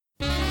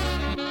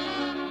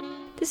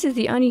This is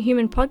the Only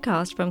Human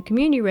podcast from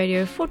Community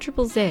Radio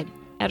 4ZZZ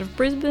out of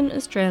Brisbane,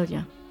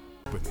 Australia.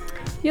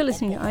 You're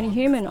listening to Only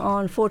Human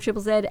on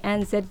 4ZZZ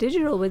and Z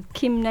Digital with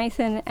Kim,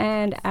 Nathan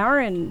and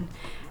Aaron.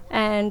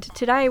 And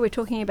today we're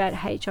talking about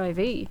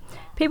HIV.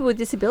 People with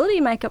disability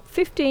make up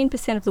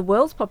 15% of the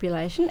world's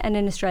population, and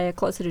in Australia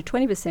closer to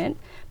 20%,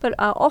 but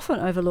are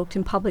often overlooked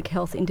in public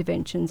health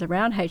interventions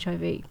around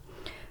HIV.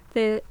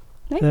 There's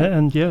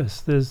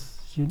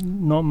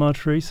not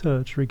much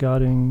research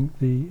regarding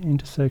the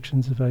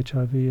intersections of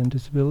HIV and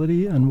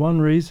disability, and one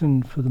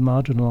reason for the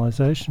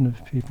marginalisation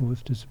of people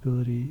with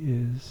disability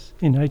is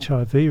in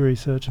HIV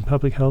research and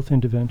public health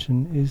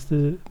intervention is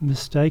the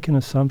mistaken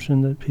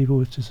assumption that people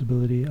with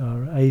disability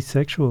are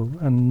asexual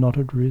and not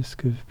at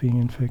risk of being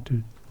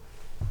infected.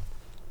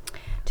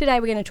 Today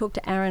we're going to talk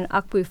to Aaron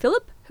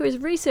Akbu-Philip, who is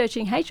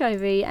researching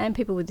HIV and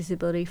people with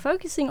disability,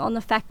 focusing on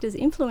the factors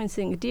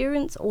influencing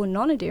adherence or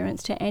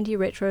non-adherence to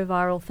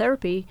antiretroviral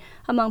therapy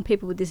among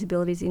people with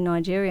disabilities in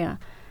Nigeria.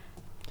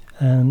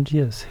 And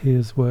yes, he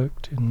has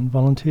worked and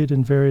volunteered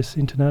in various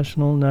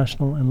international,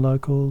 national and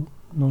local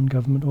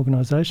non-government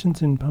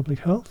organisations in public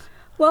health.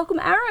 Welcome,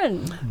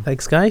 Aaron.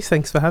 Thanks, guys.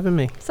 Thanks for having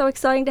me. So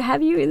exciting to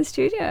have you in the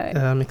studio.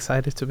 I'm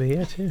excited to be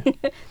here too.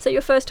 So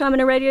your first time in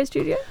a radio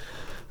studio?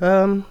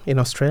 In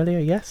Australia,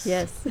 yes.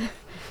 Yes.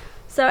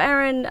 So,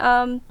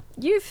 Aaron,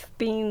 you've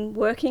been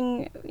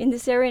working in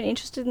this area and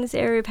interested in this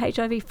area of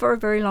HIV for a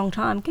very long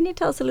time. Can you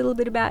tell us a little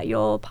bit about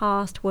your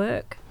past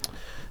work?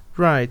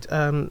 Right.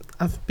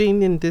 I've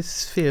been in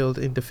this field,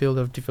 in the field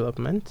of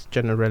development,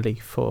 generally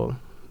for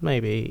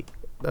maybe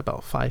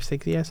about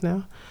 5-6 years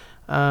now.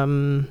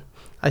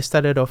 I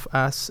started off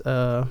as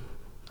a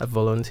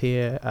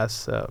volunteer,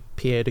 as a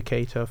peer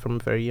educator from a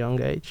very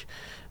young age,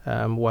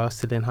 while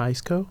still in high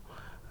school.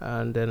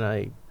 And then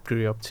I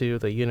grew up to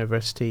the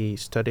university,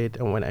 studied,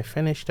 and when I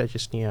finished, I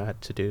just knew I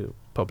had to do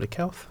public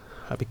health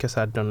because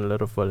I'd done a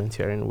lot of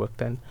volunteering work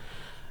then.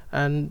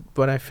 And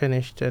when I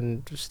finished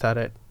and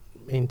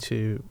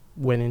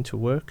went into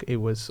work, it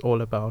was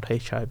all about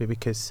HIV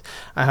because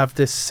I have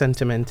this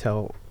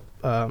sentimental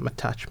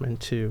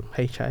attachment to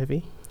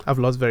HIV. I've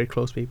lost very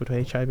close people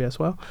to HIV as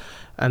well,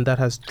 and that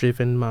has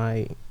driven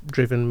my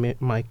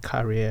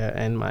career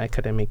and my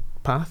academic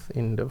path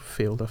in the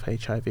field of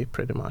HIV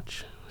pretty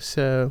much.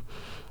 So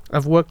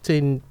I've worked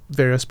in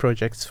various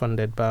projects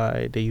funded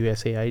by the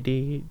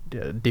USAID,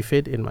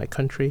 DFID in my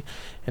country.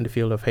 In the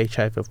field of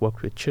HIV, I've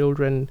worked with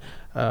children,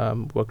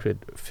 worked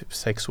with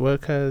sex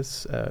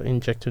workers,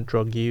 injected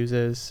drug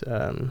users,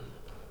 and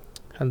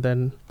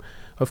then,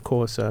 of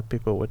course,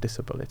 people with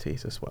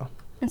disabilities as well.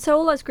 And so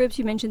all those groups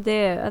you mentioned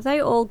there, are they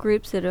all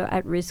groups that are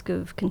at risk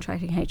of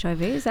contracting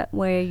HIV? Is that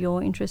where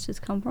your interest has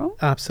come from?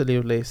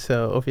 Absolutely.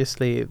 So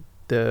obviously,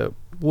 the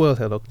World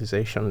Health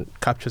Organization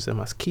captures them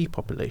as key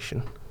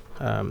population.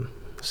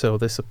 So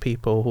these are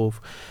people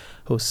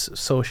whose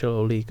social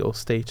or legal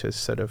status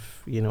sort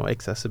of,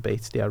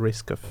 exacerbates their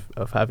risk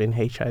of having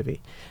HIV.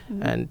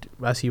 Mm-hmm. And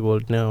as you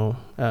will know,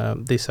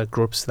 these are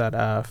groups that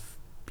have,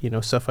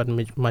 suffered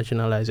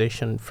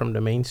marginalization from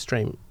the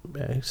mainstream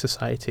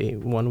society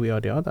one way or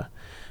the other.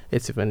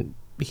 It's even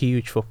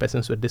huge for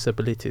persons with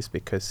disabilities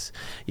because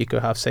you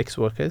could have sex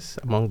workers.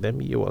 Among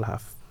them, you will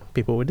have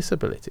people with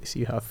disabilities.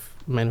 You have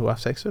men who have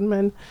sex with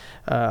men.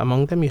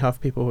 Among them, you have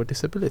people with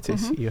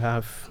disabilities. Mm-hmm. You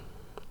have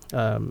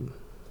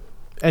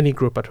any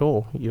group at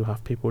all, you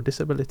have people with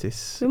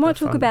disabilities. We might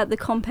talk about the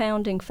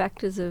compounding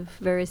factors of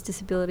various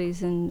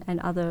disabilities and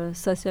other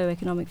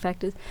socioeconomic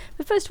factors.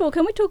 But first of all,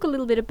 can we talk a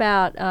little bit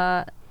about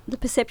the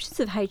perceptions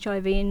of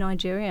HIV in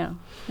Nigeria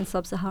and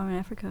sub-Saharan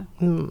Africa?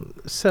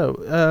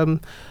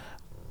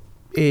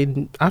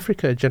 In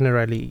Africa,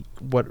 generally,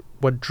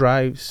 what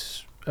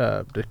drives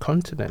the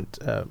continent,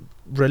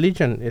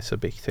 religion is a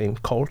big thing,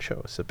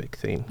 culture is a big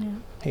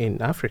thing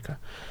in Africa,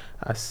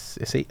 as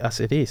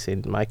it is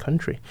in my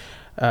country.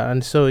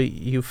 And so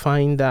you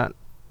find that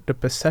the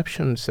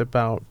perceptions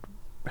about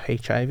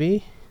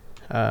HIV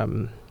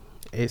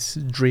is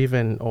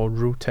driven or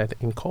rooted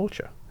in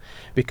culture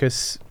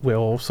because we're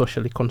all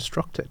socially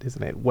constructed,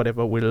 isn't it?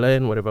 Whatever we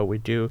learn, whatever we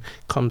do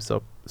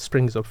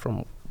springs up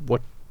from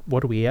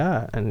what we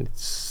are, and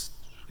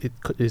it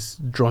is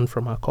drawn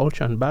from our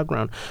culture and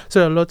background. So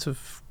there are lots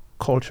of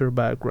cultural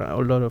background,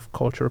 a lot of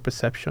cultural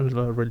perceptions, a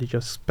lot of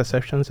religious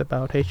perceptions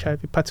about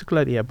HIV,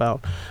 particularly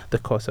about the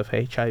cause of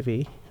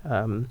HIV.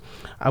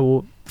 I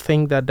will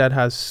think that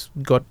has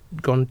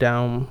gone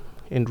down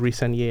in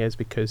recent years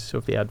because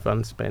of the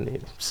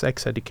advancement.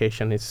 Sex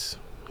education is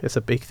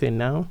a big thing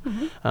now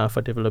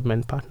for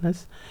development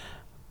partners.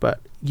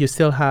 But you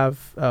still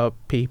have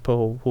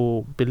people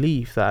who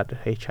believe that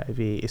HIV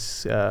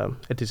is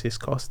a disease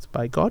caused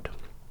by God,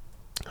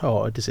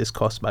 or a disease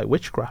caused by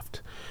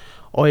witchcraft,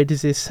 or a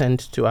disease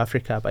sent to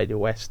Africa by the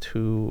West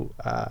who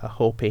are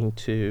hoping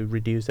to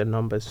reduce the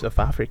numbers of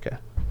Africa.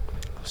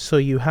 So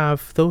you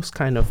have those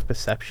kind of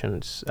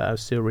perceptions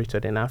still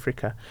rooted in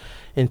Africa.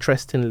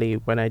 Interestingly,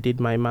 when I did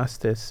my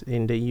master's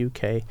in the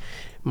UK,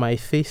 my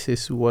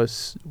thesis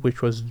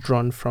which was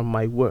drawn from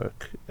my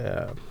work,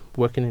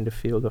 working in the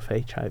field of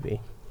HIV,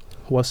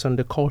 was on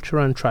the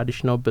cultural and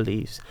traditional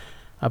beliefs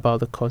about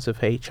the cause of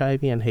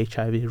HIV and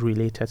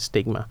HIV-related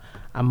stigma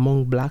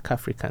among Black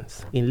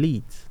Africans in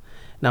Leeds.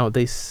 Now,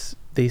 these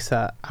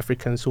are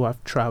Africans who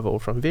have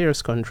traveled from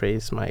various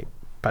countries. My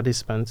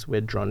participants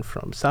were drawn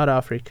from South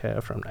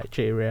Africa, from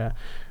Nigeria,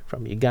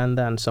 from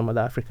Uganda, and some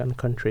other African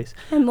countries.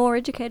 And more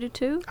educated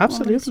too?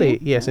 Absolutely,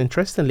 yes. Yeah.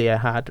 Interestingly, I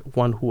had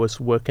one who was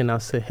working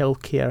as a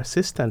healthcare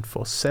assistant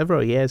for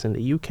several years in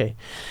the UK,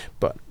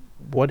 but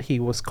what he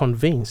was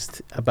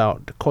convinced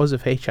about the cause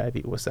of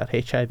HIV was that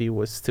HIV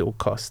was still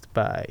caused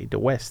by the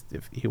West.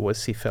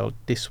 He felt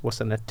this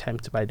was an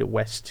attempt by the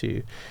West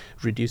to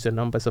reduce the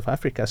numbers of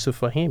Africa. So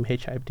for him,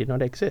 HIV did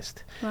not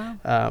exist. Wow.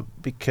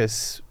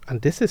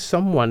 And this is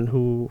someone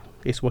who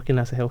is working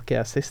as a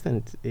healthcare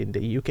assistant in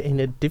the UK, in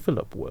a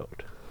developed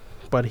world,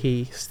 but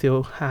he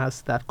still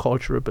has that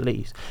cultural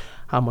beliefs.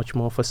 How much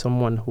more for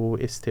someone who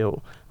is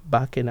still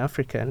back in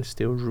Africa and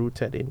still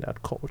rooted in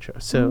that culture.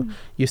 So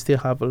you still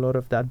have a lot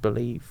of that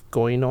belief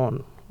going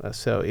on.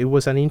 So it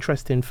was an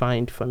interesting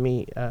find for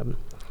me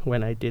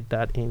when I did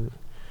that in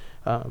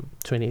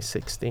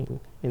 2016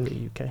 in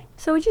the UK.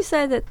 So would you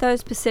say that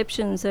those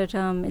perceptions that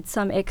it's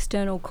some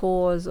external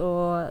cause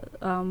or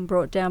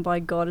brought down by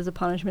God as a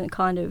punishment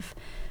kind of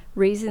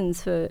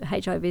reasons for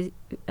HIV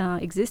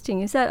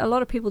existing, is that a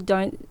lot of people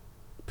don't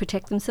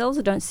protect themselves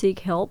or don't seek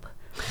help?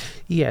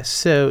 Yes,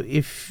 so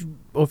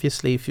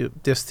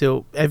there's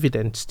still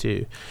evidence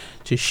to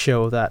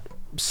show that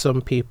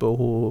some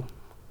people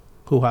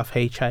who have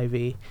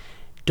HIV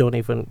don't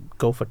even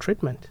go for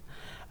treatment,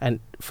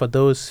 and for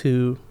those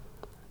who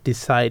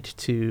decide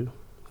to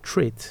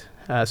treat,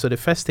 so the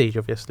first stage,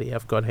 obviously,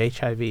 I've got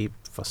HIV.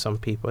 For some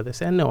people, they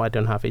say, no, I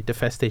don't have it. The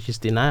first stage is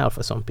denial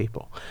for some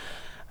people.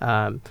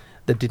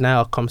 The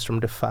denial comes from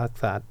the fact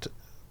that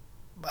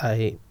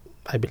I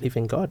believe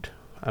in God.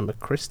 I'm a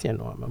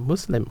Christian, or I'm a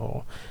Muslim,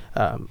 or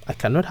I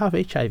cannot have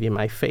HIV.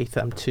 My faith,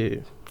 I'm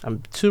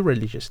too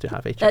religious to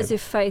have HIV. As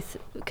if faith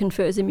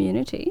confers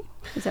immunity.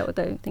 Is that what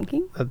they're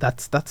thinking?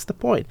 That's the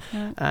point.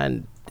 Yeah.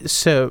 And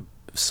so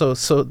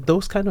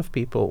those kind of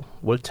people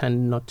will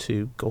tend not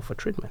to go for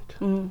treatment.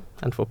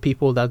 And for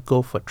people that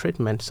go for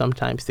treatment,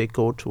 sometimes they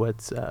go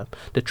towards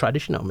the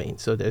traditional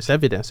means. So there's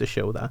evidence to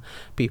show that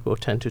people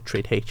tend to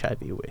treat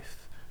HIV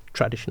with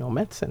traditional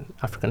medicine,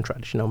 African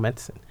traditional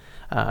medicine.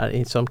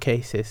 In some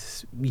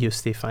cases, you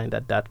still find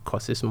that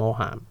causes more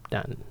harm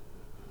than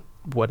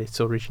what it's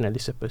originally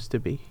supposed to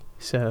be.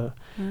 So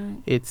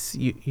it's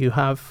you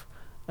have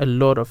a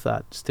lot of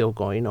that still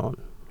going on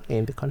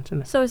in the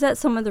continent. So is that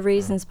some of the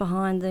reasons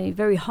behind the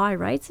very high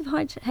rates of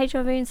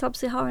HIV in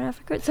sub-Saharan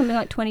Africa? It's something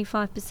like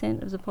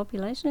 25% of the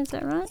population, is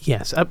that right?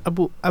 Yes,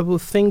 I will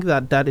think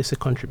that is a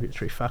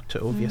contributory factor,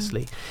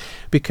 obviously,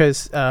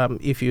 because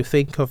if you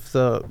think of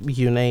the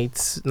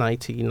UNAIDS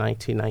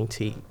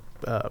 1990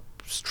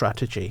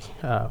 strategy,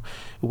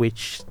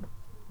 which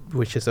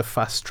is a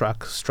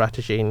fast-track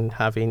strategy in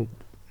having,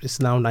 it's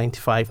now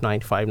 95,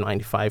 95,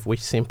 95,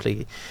 which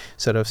simply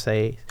sort of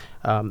say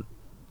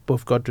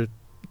we've got to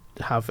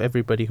have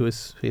everybody who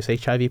is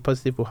HIV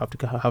positive, will have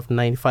to have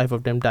 95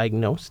 of them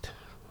diagnosed.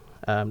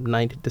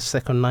 The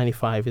second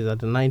 95 is that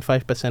the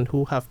 95%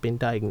 who have been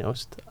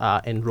diagnosed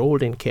are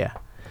enrolled in care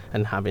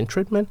and having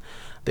treatment.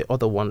 The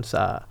other ones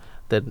are,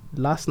 the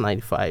last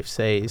 95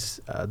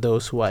 says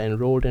those who are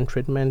enrolled in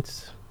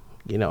treatment,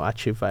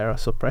 achieve viral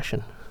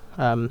suppression.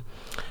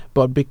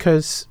 But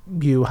because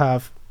you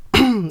have,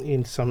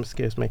 in some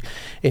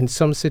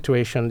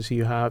situations,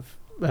 you have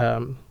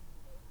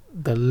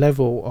the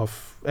level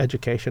of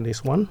education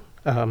is one,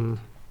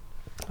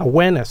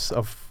 awareness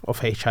of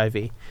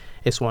HIV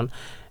is one.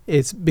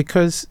 It's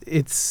because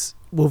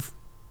we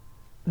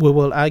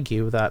will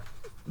argue that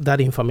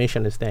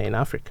information is there in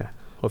Africa.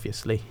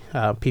 Obviously,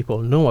 people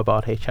know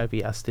about HIV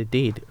as they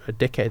did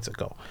decades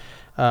ago,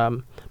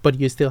 but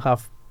you still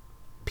have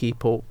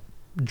people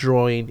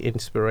drawing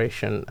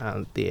inspiration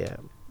and their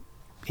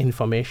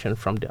information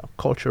from their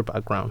cultural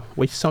background,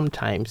 which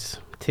sometimes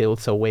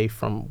tilts away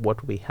from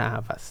what we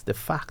have as the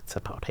facts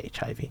about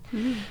HIV.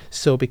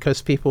 So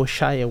because people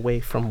shy away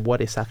from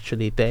what is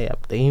actually there,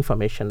 the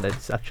information that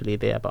is actually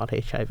there about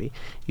HIV,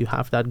 you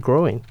have that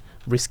growing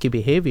risky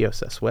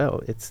behaviors as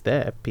well. It's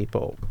there.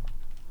 People,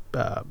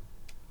 a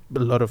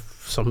lot of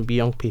some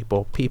young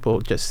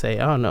people just say,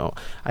 oh no,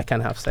 I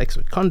can't have sex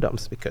with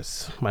condoms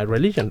because my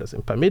religion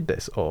doesn't permit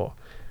this, or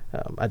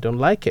I don't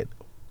like it.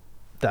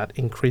 That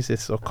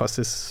increases or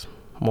causes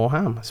more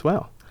harm as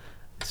well.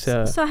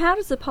 So how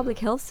does the public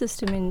health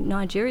system in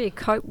Nigeria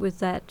cope with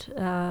that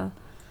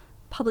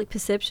public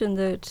perception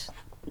that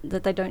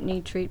they don't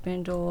need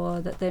treatment,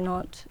 or that they're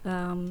not,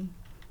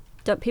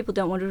 people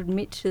don't want to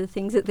admit to the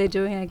things that they're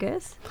doing, I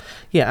guess?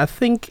 Yeah, I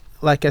think,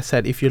 like I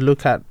said, if you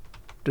look at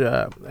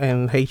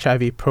an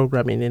HIV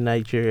programming in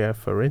Nigeria,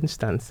 for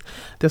instance,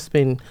 there's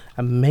been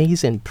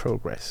amazing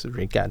progress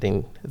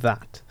regarding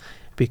that,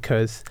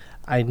 because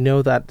I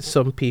know that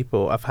some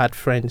people, I've had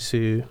friends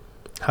who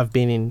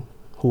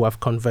have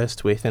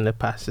conversed with in the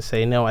past to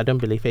say, no, I don't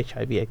believe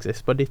HIV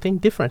exists, but they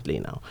think differently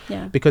now.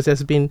 Yeah. Because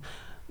there's been,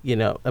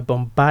 a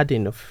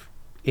bombarding of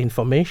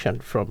information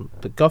from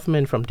the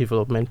government, from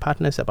development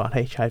partners about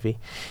HIV.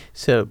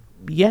 So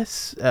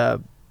yes, a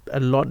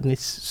lot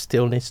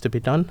still needs to be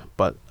done,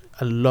 but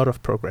a lot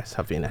of progress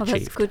have been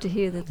achieved. That's good to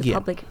hear that the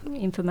public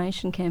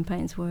information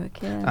campaigns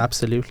work. Yeah,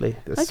 absolutely.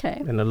 There's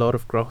been a lot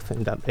of growth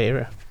in that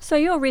area. So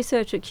your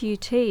research at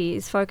QT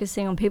is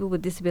focusing on people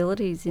with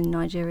disabilities in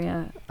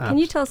Nigeria. Can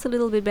you tell us a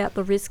little bit about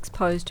the risks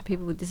posed to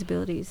people with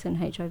disabilities and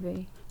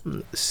HIV?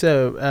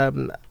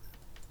 So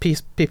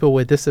people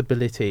with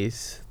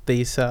disabilities,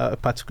 these are a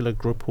particular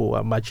group who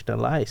are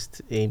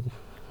marginalized in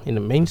the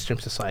mainstream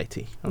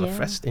society in the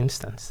first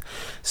instance.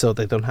 So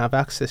they don't have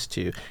access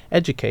to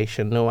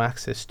education, no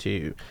access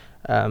to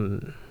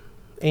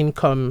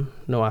income,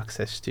 no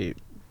access to,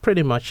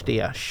 pretty much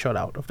they are shut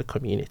out of the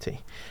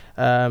community.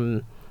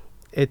 How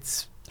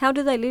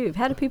do they live?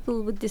 How do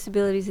people with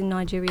disabilities in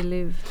Nigeria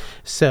live?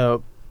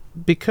 So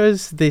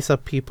because these are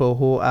people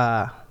who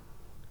are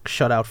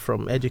shut out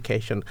from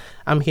education,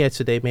 I'm here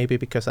today maybe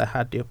because I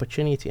had the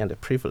opportunity and the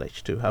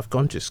privilege to have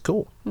gone to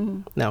school.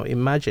 Mm-hmm. Now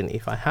imagine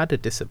if I had a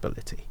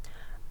disability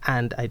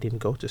and I didn't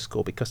go to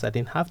school because I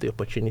didn't have the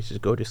opportunity to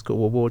go to school,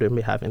 we wouldn't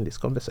be having this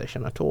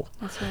conversation at all.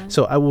 That's right.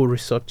 So I will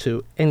resort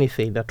to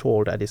anything at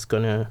all that is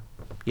gonna,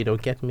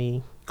 get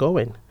me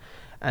going.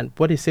 And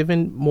what is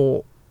even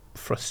more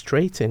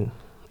frustrating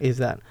is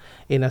that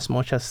in as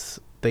much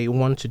as they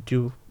want to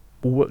do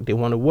work, they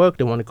want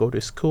to go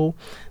to school,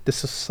 the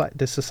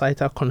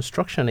societal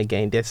construction,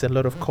 again, there's a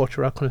lot of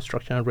cultural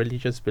construction and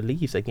religious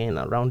beliefs again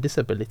around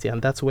disability,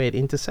 and that's where it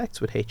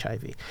intersects with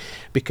HIV,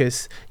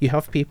 because you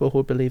have people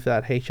who believe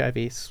that HIV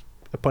is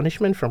a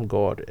punishment from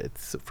God,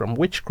 it's from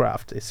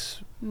witchcraft,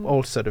 it's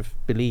all sort of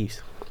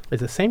beliefs.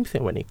 It's the same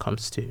thing when it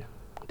comes to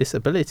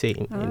disability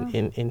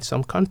in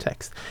some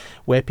context,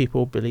 where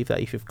people believe that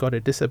if you've got a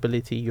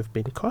disability, you've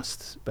been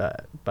cursed by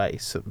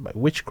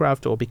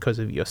witchcraft or because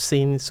of your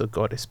sins, so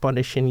God is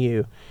punishing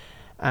you.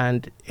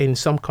 And in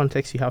some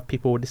contexts, you have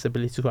people with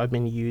disabilities who have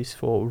been used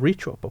for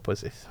ritual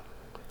purposes,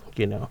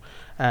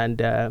 And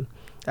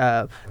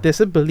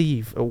there's a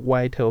belief, a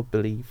wide-held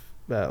belief,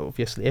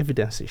 obviously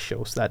evidence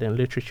shows that in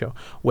literature,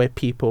 where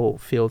people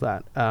feel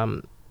that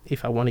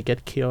if I want to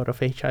get cured of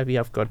HIV,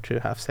 I've got to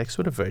have sex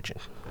with a virgin.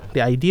 The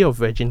idea of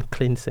virgin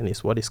cleansing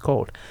is what it's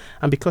called.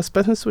 And because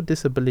persons with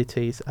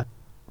disabilities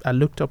are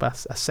looked up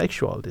as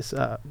asexual,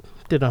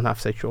 they don't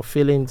have sexual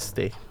feelings,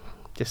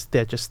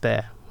 they're just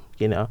there,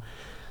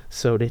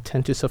 So they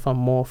tend to suffer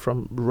more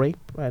from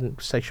rape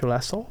and sexual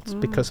assaults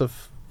because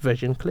of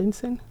virgin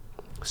cleansing.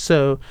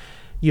 So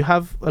you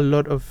have a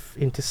lot of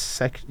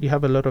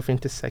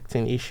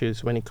intersecting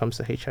issues when it comes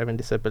to HIV and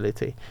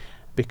disability,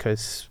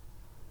 because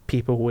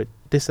people with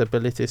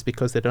disabilities,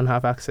 because they don't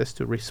have access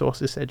to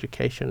resources,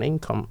 education,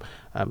 income,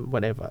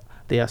 whatever,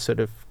 they are sort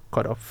of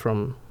cut off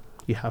from,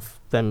 you have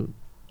them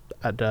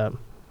at the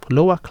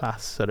lower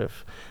class, sort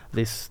of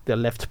they're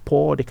left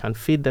poor, they can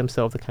feed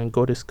themselves, they can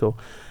go to school,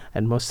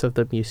 and most of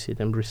them, you see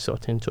them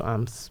resorting to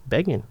alms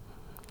begging.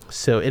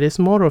 So it is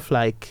more of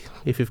like,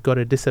 if you've got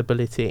a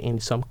disability in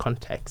some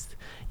context,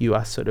 you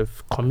are sort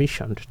of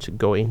commissioned to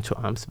go into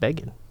alms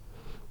begging,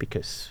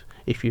 because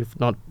if you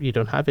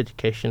don't have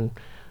education,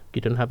 you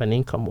don't have an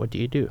income, what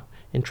do?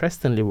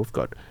 Interestingly, we've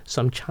got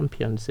some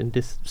champions in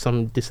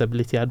some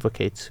disability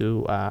advocates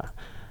who are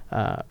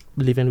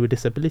living with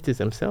disabilities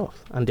themselves,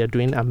 and they're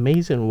doing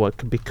amazing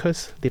work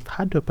because they've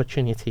had the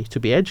opportunity to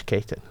be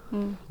educated.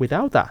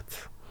 Without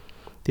that,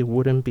 they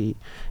wouldn't be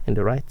in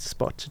the right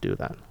spot to do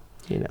that,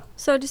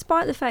 So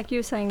despite the fact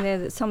you're saying there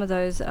that some of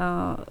those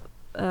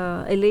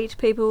elite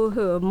people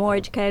who are more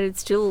educated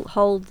still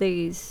hold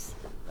these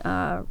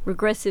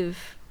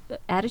regressive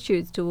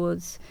attitudes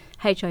towards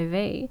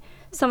HIV,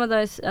 some of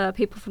those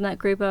people from that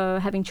group are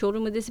having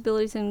children with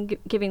disabilities and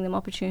giving them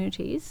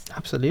opportunities.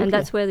 Absolutely. And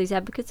that's where these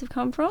advocates have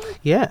come from?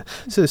 Yeah.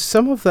 So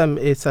some of them,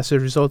 it's as a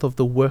result of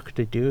the work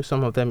they do.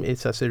 Some of them,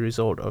 it's as a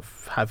result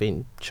of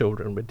having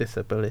children with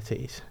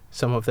disabilities.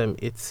 Some of them,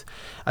 it's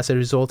as a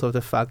result of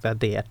the fact that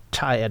they are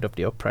tired of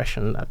the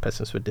oppression that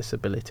persons with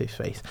disabilities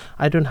face.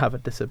 I don't have a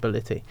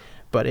disability,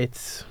 but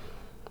it's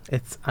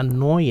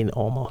annoying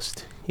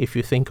almost if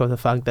you think of the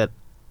fact that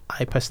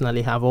I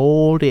personally have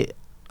all the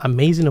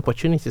amazing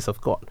opportunities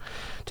I've got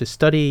to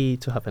study,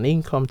 to have an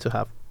income, to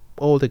have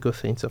all the good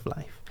things of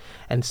life.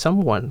 And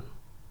the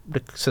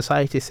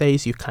society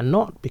says you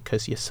cannot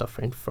because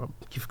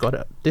you've got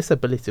a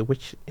disability,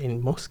 which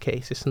in most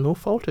cases is no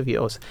fault of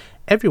yours.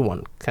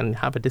 Everyone can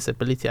have a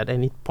disability at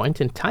any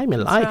point in time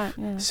in life. Right,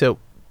 yeah. So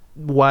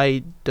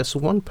why does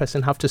one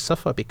person have to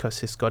suffer because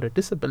he's got a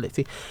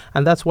disability?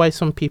 And that's why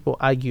some people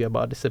argue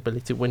about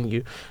disability when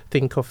you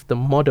think of the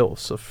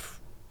models of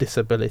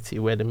disability,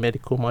 where the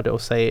medical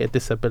models say a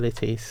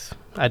disability is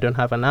I don't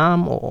have an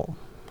arm, or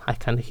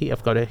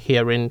I've got a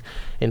hearing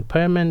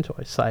impairment or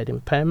a sight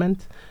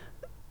impairment.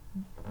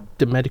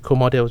 The medical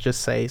model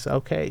just says,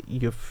 okay,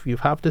 you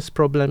have this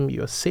problem,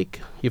 you're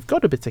sick, you've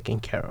got to be taken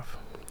care of,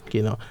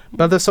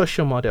 But the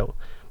social model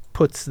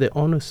puts the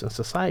onus on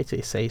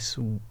society, says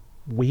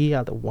we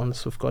are the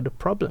ones who've got the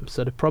problem.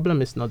 So the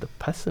problem is not the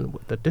person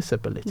with the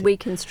disability. We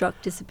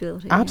construct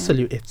disability.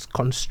 Absolutely, it's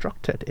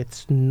constructed.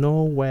 It's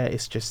nowhere.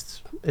 It's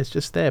just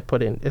there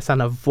put in. It's an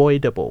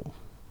avoidable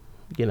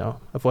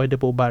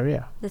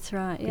barrier. That's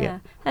right, yeah.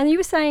 And you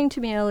were saying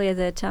to me earlier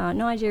that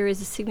Nigeria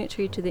is a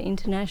signatory to the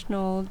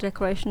International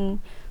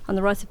Declaration on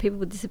the Rights of People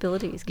with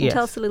Disabilities. Can you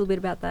tell us a little bit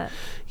about that?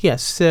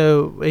 Yes,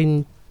 so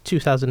in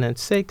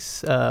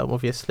 2006,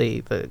 obviously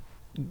the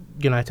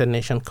United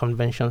Nations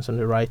Conventions on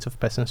the Rights of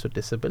Persons with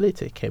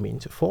Disability came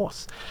into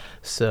force.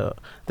 So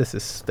this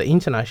is the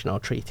international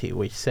treaty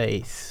which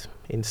says,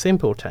 in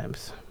simple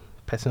terms,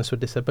 persons with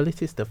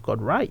disabilities, they've got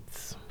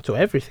rights to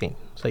everything.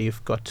 So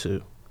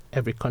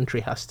every country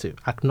has to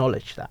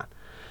acknowledge that.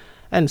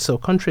 And so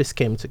countries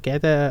came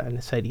together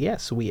and said,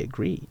 yes, we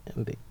agree.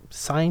 And they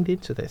signed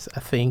into this.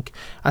 I think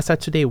as of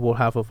today, we'll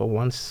have over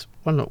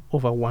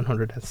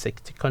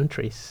 160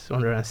 countries,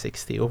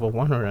 over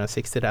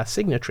 160 that are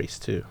signatories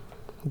to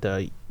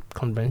the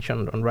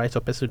Convention on Rights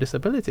of Persons with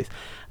Disabilities.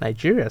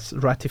 Nigeria's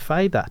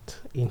ratified that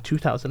in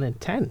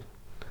 2010.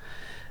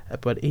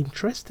 But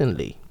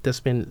interestingly, there's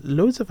been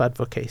loads of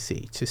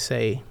advocacy to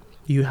say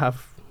you're a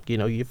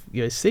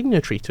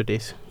signatory to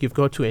this. You've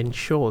got to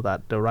ensure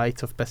that the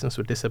rights of persons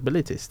with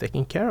disabilities is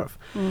taken care of.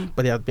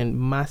 But there have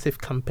been massive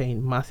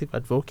campaign, massive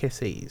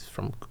advocacies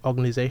from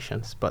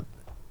organizations, but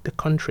the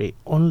country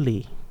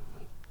only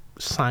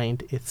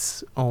signed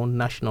its own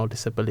national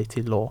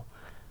disability law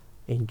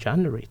in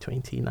January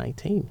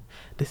 2019.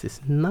 This is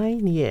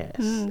 9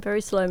 years.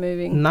 Very slow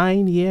moving.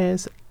 9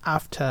 years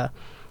after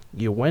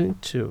you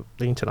went to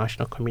the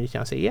international community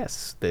and say,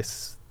 yes,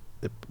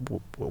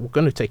 we're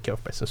going to take care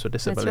of persons with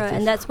disabilities. That's right,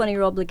 and that's one of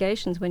your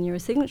obligations when you're a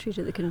signatory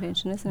to the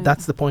convention, isn't it?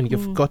 That's the point.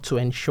 You've got to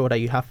ensure that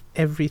you have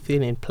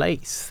everything in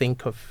place.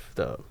 Think of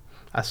the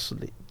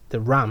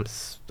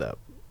ramps, the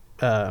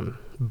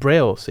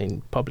brailles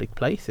in public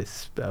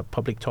places.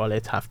 Public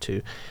toilets have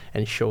to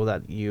ensure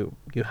that you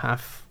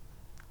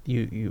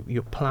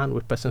plan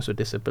with persons with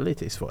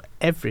disabilities for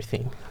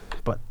everything,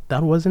 but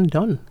that wasn't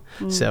done.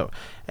 So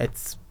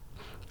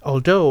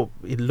although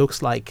it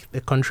looks like the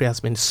country has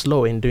been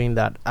slow in doing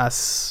that,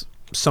 as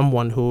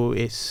someone who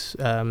is,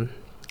 I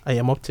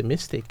am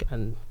optimistic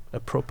and a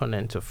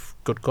proponent of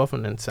good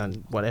governance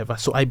and whatever.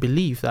 So I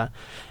believe that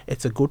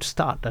it's a good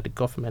start that the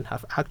government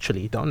have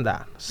actually done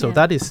that. So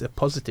that is a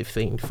positive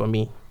thing for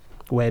me,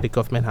 where the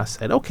government has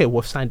said, okay,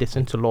 we've signed this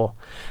into law.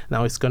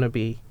 Now it's going to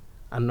be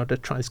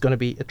it's going to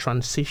be a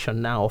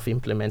transition now of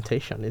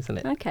implementation, isn't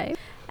it? Okay.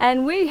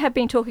 And we have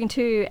been talking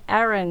to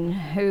Aaron,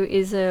 who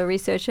is a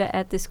researcher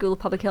at the School of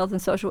Public Health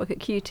and Social Work at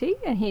QUT,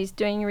 and he's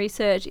doing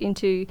research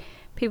into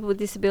people with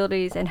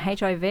disabilities and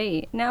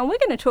HIV. Now, we're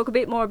going to talk a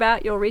bit more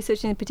about your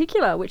research in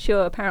particular, which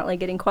you're apparently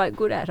getting quite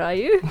good at, are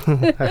you?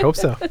 I hope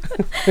so.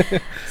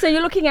 So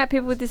you're looking at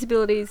people with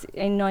disabilities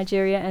in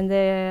Nigeria and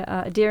their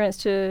adherence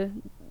to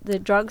the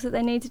drugs that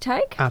they need to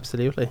take?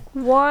 Absolutely.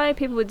 Why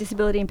people with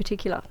disability in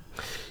particular?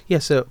 Yeah,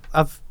 so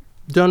I've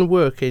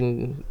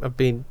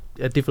been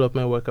a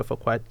development worker for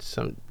quite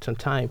some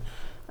time,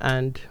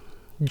 and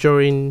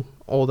during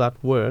all that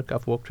work,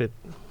 I've worked with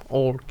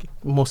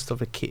most of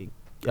the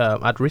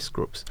at-risk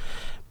groups.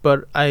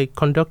 But I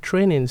conduct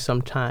training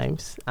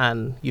sometimes,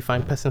 and you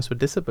find persons with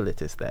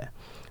disabilities there.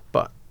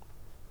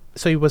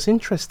 So it was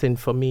interesting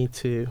for me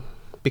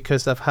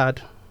because I've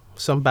had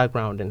some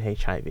background in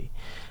HIV.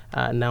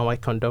 Now I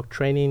conduct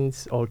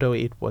trainings, although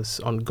it was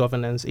on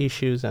governance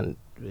issues and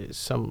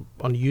some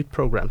on youth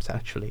programs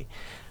actually.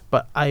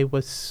 But I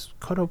was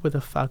caught up with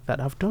the fact that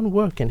I've done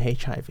work in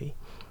HIV.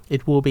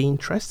 It will be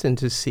interesting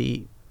to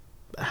see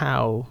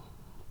how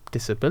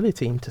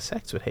disability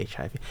intersects with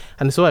HIV.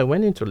 And so I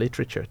went into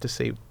literature to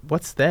see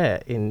what's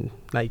there in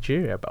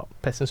Nigeria about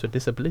persons with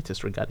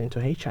disabilities regarding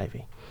to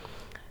HIV.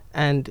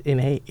 And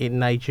in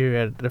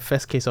Nigeria, the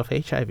first case of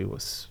HIV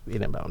was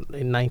in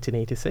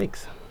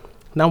 1986.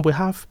 Now we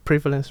have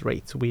prevalence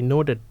rates. We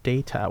know the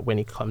data when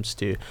it comes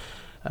to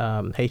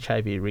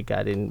HIV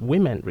regarding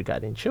women,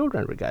 regarding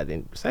children,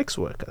 regarding sex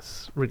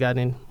workers,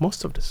 regarding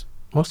most of the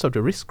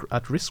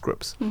at-risk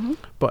groups. Mm-hmm.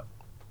 But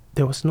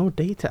there was no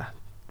data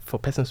for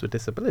persons with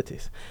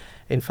disabilities.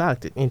 In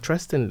fact,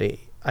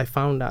 interestingly, I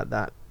found out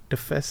that the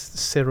first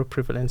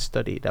seroprevalence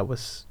study that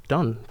was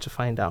done to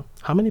find out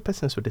how many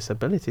persons with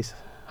disabilities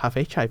have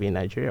HIV in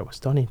Nigeria was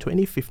done in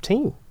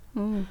 2015.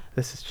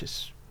 This is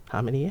just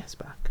how many years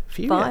back?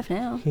 Five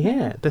now.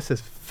 Yeah, this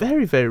is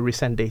very, very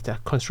recent data,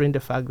 considering the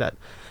fact that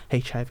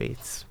HIV,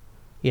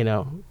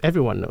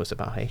 everyone knows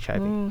about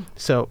HIV.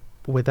 So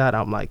with that,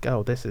 I'm like,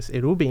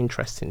 it will be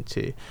interesting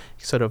to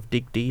sort of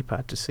dig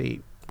deeper to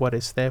see what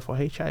is there for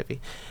HIV.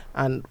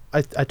 And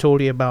I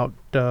told you about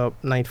the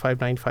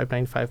 95,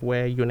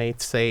 where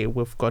UNAIDS say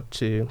we've got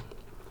to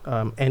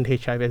end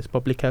HIV as a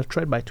public health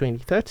threat by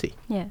 2030.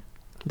 Yeah.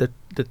 The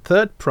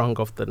third prong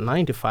of the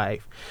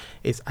 95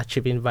 is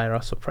achieving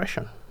viral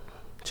suppression.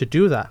 To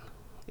do that,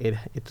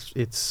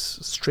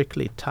 it's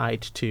strictly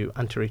tied to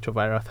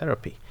antiretroviral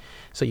therapy.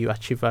 So you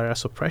achieve viral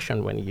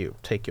suppression when you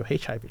take your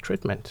HIV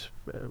treatment,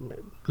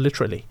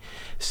 literally.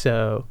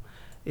 So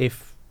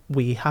if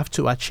we have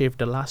to achieve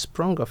the last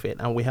prong of it,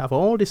 and we have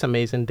all this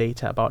amazing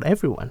data about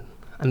everyone,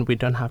 and we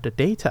don't have the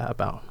data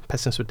about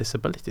persons with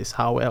disabilities.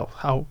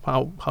 How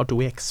do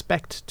we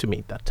expect to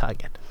meet that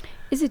target?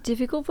 Is it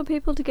difficult for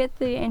people to get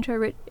the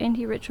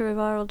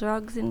antiretroviral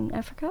drugs in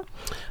Africa,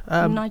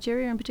 in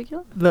Nigeria in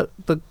particular?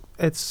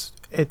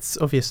 It's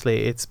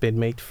obviously it's been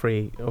made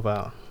free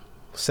over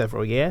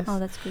several years. Oh,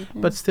 that's good.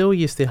 Yeah. But still,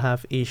 you still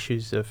have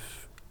issues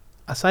of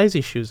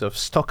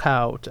stock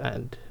out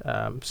and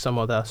some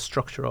other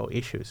structural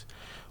issues.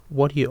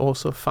 What you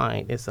also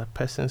find is that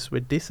persons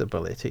with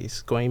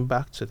disabilities, going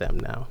back to them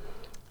now,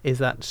 is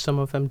that some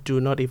of them do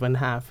not even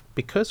have,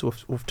 because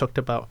we've talked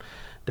about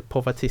the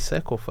poverty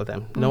circle for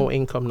them, no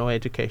income, no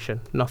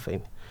education,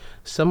 nothing.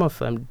 Some of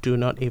them do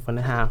not even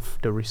have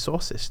the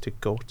resources to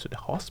go to the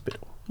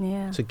hospital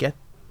to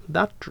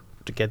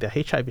get their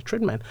HIV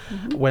treatment.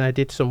 When I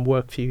did some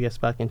work a few years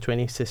back in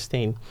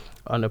 2016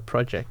 on a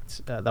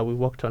project that we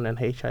worked on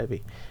HIV,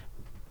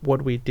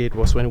 what we did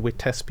was when we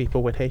test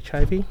people with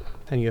HIV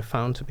and you're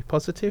found to be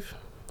positive,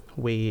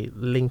 we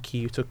link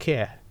you to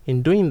care.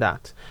 In doing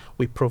that,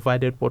 we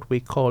provided what we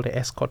call the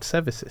escort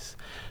services.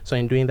 So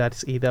in doing that,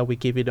 it's either we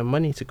give you the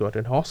money to go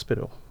to the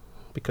hospital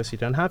because you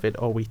don't have it,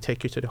 or we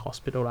take you to the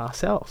hospital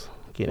ourselves.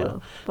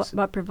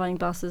 By providing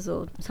buses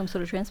or some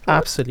sort of transport?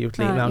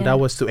 Absolutely. That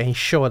was to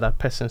ensure that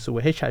persons who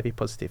were HIV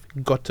positive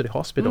got to the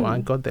hospital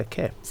and got their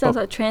care. Sounds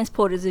like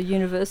transport is a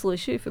universal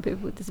issue for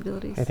people with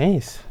disabilities. It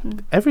is.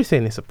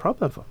 Everything is a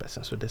problem for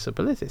persons with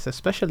disabilities,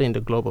 especially in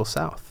the global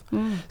south.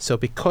 So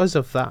because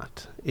of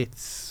that,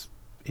 it's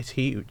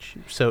huge.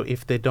 So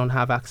if they don't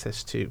have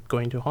access to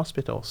going to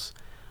hospitals,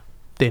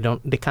 they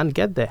can't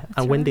get there.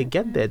 That's when they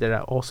get there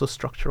are also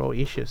structural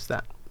issues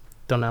that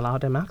don't allow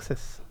them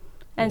access.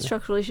 And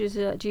structural issues,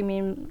 do you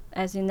mean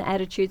as in the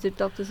attitudes of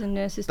doctors and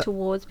nurses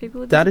towards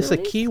people with disabilities? That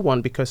is a key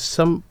one, because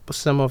some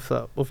of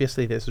the,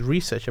 obviously there's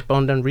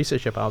abundant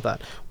research about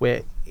that,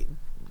 where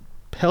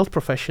health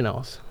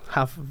professionals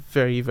have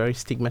very, very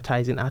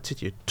stigmatizing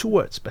attitude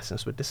towards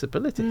persons with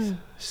disabilities.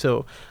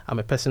 So I'm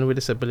a person with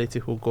disability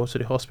who goes to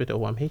the hospital.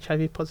 Well, I'm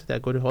HIV positive, I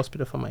go to the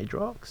hospital for my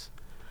drugs.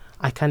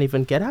 I can't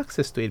even get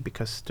access to it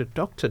because the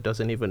doctor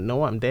doesn't even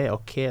know I'm there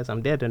or cares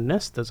I'm there. The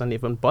nurse doesn't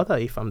even bother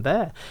if I'm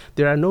there.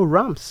 There are no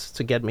ramps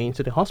to get me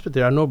into the hospital.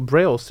 There are no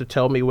brailles to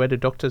tell me where the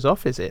doctor's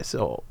office is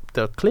or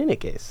the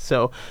clinic is.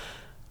 So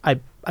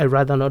I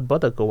rather not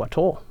bother go at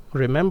all.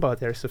 Remember,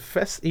 there's a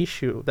first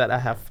issue that I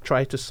have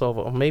tried to solve,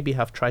 or maybe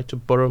have tried to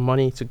borrow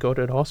money to go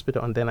to the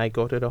hospital, and then I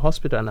go to the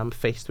hospital and I'm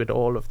faced with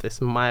all of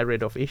this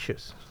myriad of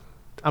issues.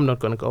 I'm not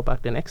going to go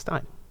back the next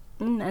time.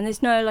 And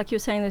there's no, like you're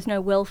saying, there's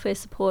no welfare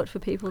support for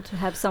people to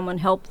have someone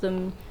help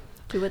them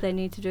do what they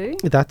need to do?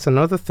 That's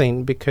another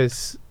thing,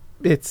 because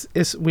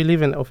we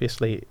live in,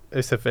 obviously,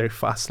 it's a very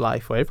fast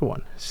life for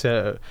everyone.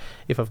 So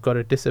if I've got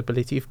a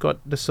disability, you've got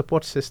the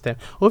support system.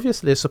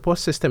 Obviously, the support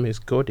system is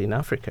good in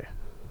Africa,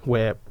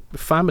 where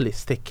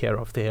families take care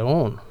of their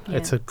own. Yeah.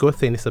 It's a good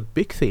thing. It's a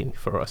big thing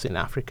for us in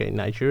Africa, in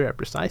Nigeria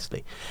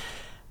precisely.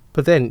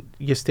 But then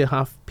you still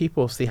have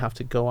people have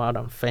to go out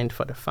and fend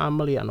for the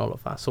family and all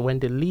of that. So when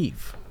they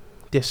leave,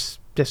 there's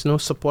no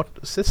support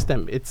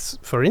system. It's,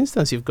 for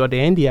instance, you've got the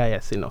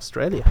NDIS in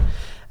Australia,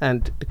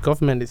 and the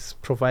government is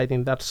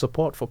providing that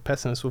support for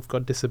persons who've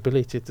got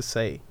disability to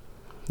say,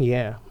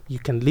 yeah, you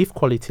can live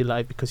quality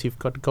life because you've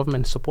got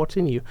government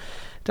supporting you.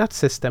 That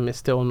system is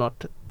still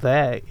not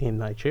there in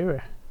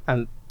Nigeria.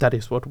 And that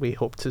is what we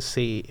hope to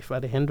see, if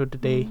at the end of the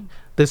day,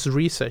 this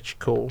research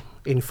could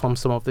inform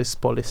some of these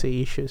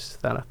policy issues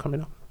that are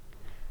coming up.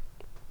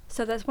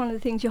 So that's one of the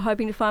things you're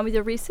hoping to find with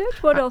your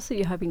research? What else are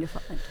you hoping to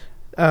find?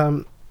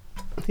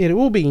 It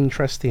will be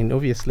interesting,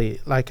 obviously.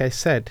 Like I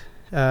said,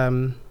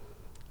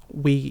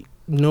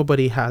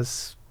 nobody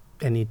has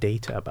any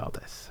data about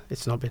this.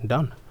 It's not been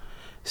done.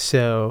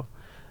 So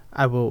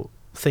I will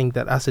think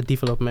that as a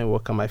development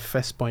worker, my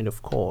first point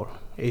of call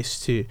is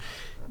to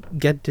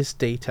get this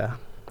data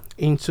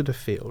into the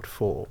field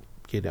for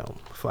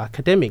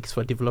academics,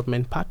 for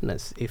development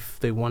partners. If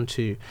they want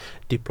to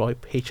deploy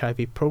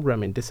HIV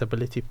programming,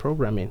 disability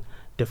programming,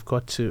 they've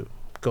got to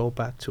go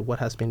back to what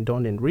has been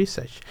done in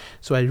research.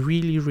 So I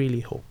really, really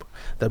hope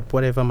that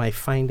whatever my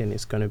finding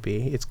is going to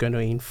be, it's going to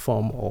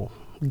inform or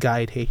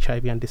guide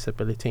HIV and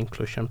disability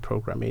inclusion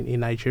programming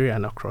in Nigeria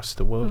and across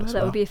the world as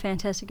well. That would be a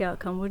fantastic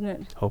outcome,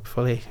 wouldn't it?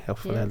 Hopefully,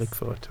 yes. I look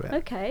forward to it.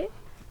 Okay.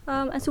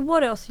 And so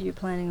what else are you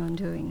planning on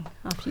doing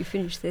after you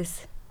finish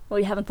this? Well,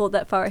 you haven't thought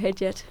that far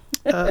ahead yet.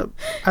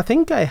 I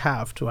think I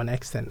have, to an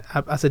extent.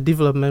 As a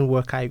development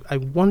work, I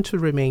want to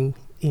remain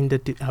in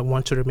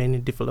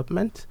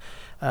development,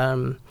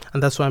 and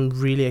that's why I'm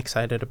really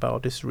excited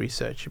about this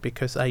research,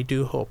 because I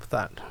do hope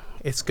that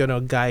it's going to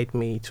guide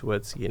me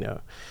towards,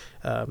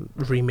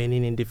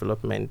 remaining in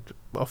development,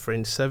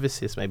 offering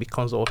services, maybe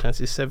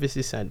consultancy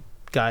services, and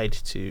guide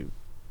to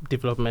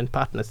development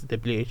partners, the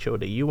WHO,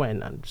 the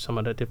UN, and some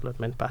other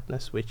development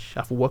partners which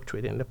I've worked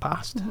with in the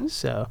past.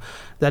 So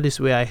that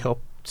is where I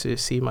hope to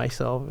see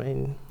myself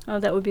in. Oh,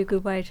 that would be a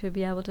good way to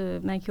be able to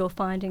make your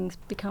findings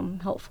become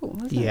helpful,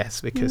 isn't it? Yes,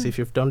 because if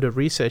you've done the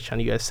research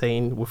and you are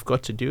saying we've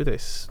got to do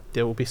this,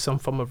 there will be some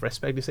form of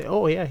respect. You say,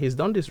 oh yeah, he's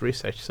done this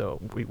research,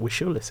 so we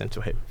should listen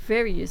to him.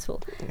 Very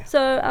useful. Yeah.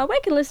 So where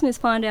can listeners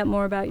find out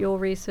more about your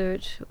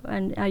research,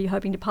 and are you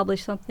hoping to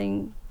publish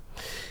something?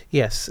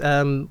 Yes,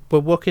 we're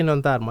working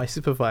on that. My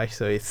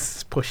supervisor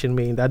is pushing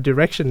me in that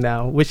direction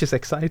now, which is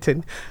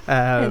exciting.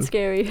 And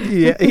scary.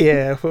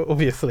 yeah,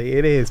 obviously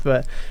it is,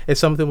 but it's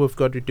something we've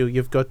got to do.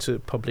 You've got to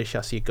publish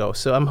as you go.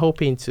 So I'm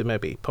hoping to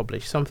maybe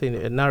publish something,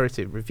 a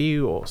narrative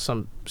review or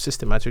some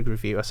systematic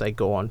review as I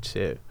go on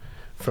to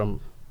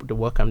from the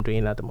work I'm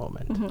doing at the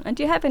moment. Mm-hmm. And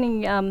do you have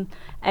any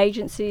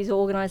agencies or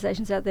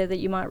organisations out there that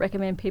you might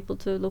recommend people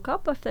to look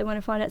up if they want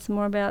to find out some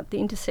more about the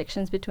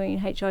intersections between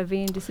HIV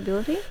and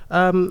disability?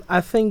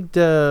 I think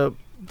there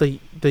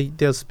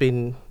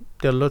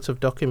are lots of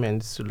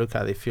documents to look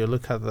at. If you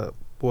look at the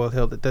World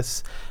Health,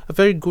 there's a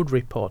very good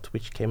report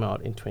which came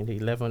out in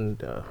 2011,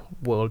 the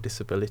World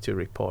Disability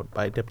Report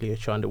by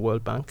WHO and the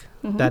World Bank.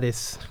 Mm-hmm.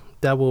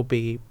 That will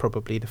be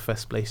probably the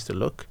first place to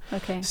look.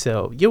 Okay.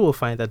 So you will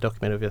find that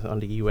document on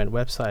the UN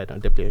website,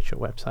 on WHO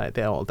website.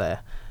 They're all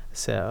there.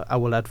 So I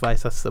will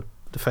advise that's the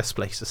first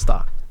place to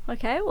start.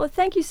 Okay. Well,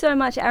 thank you so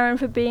much, Aaron,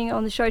 for being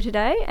on the show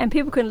today. And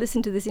people can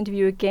listen to this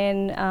interview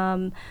again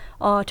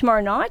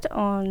tomorrow night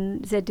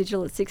on Z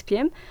Digital at 6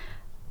 p.m.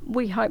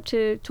 We hope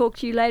to talk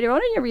to you later on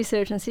in your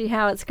research and see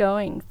how it's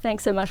going.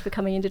 Thanks so much for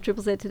coming into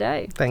Triple Z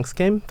today. Thanks,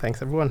 Kim.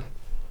 Thanks, everyone.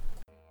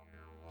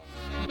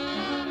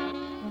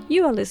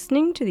 You are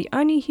listening to the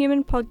Only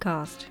Human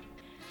podcast.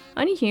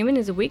 Only Human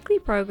is a weekly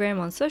program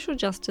on social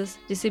justice,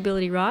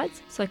 disability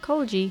rights,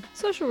 psychology,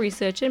 social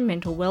research and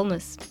mental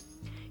wellness.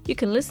 You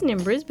can listen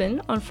in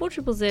Brisbane on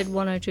 4ZZZ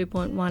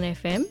 102.1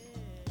 FM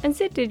and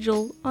Z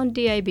Digital on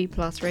DAB+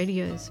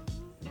 radios.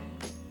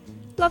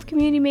 Love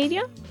community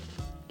media?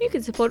 You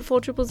can support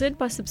 4ZZZ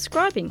by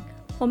subscribing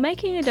or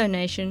making a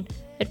donation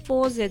at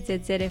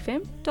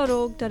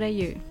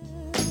 4ZZZFM.org.au.